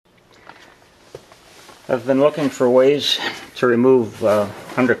I've been looking for ways to remove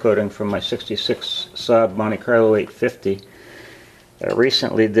undercoating from my 66 Saab Monte Carlo 850. I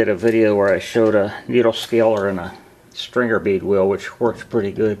recently did a video where I showed a needle scaler and a stringer bead wheel, which works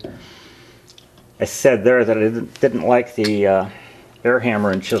pretty good. I said there that I didn't like the air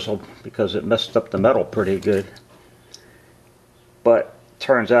hammer and chisel because it messed up the metal pretty good. But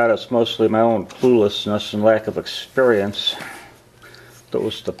turns out it's mostly my own cluelessness and lack of experience that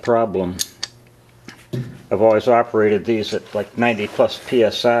was the problem. I've always operated these at like 90 plus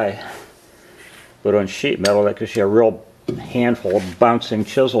psi, but on sheet metal that gives you a real handful of bouncing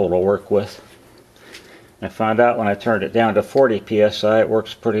chisel to work with. I found out when I turned it down to 40 psi it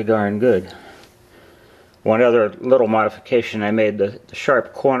works pretty darn good. One other little modification I made, the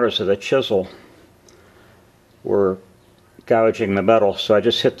sharp corners of the chisel were gouging the metal, so I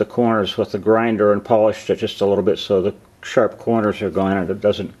just hit the corners with the grinder and polished it just a little bit so the sharp corners are gone and it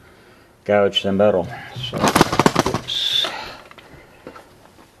doesn't gouge the metal. So, oops.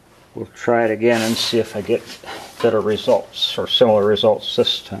 We'll try it again and see if I get better results or similar results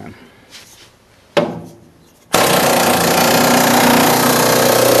this time.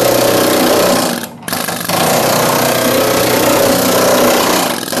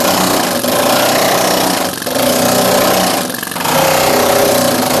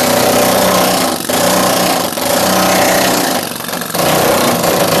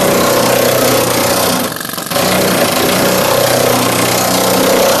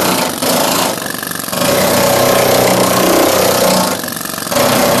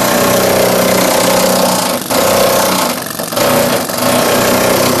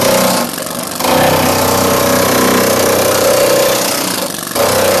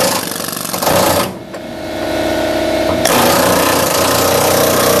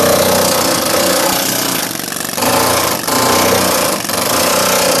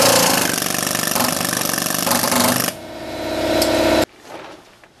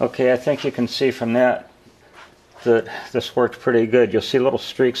 Okay, I think you can see from that this worked pretty good. You'll see little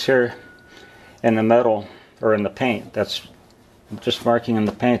streaks here in the metal, or in the paint. That's just marking in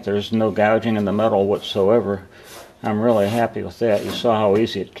the paint. There's no gouging in the metal whatsoever. I'm really happy with that. You saw how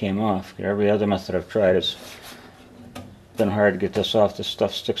easy it came off. Every other method I've tried has been hard to get this off. This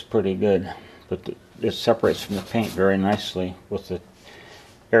stuff sticks pretty good, but it separates from the paint very nicely with the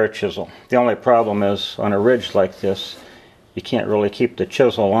air chisel. The only problem is on a ridge like this, you can't really keep the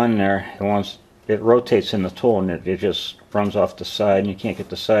chisel on there. It rotates in the tool and it just runs off the side, and you can't get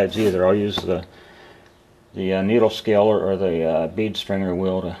the sides either. I'll use the needle scaler or the bead stringer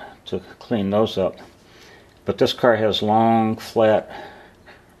wheel to clean those up. But this car has long, flat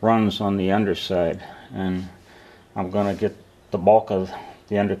runs on the underside, and I'm going to get the bulk of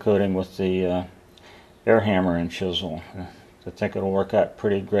the undercoating with the air hammer and chisel. I think it'll work out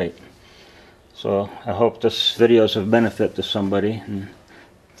pretty great. So I hope this video is of benefit to somebody, and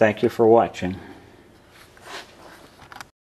thank you for watching.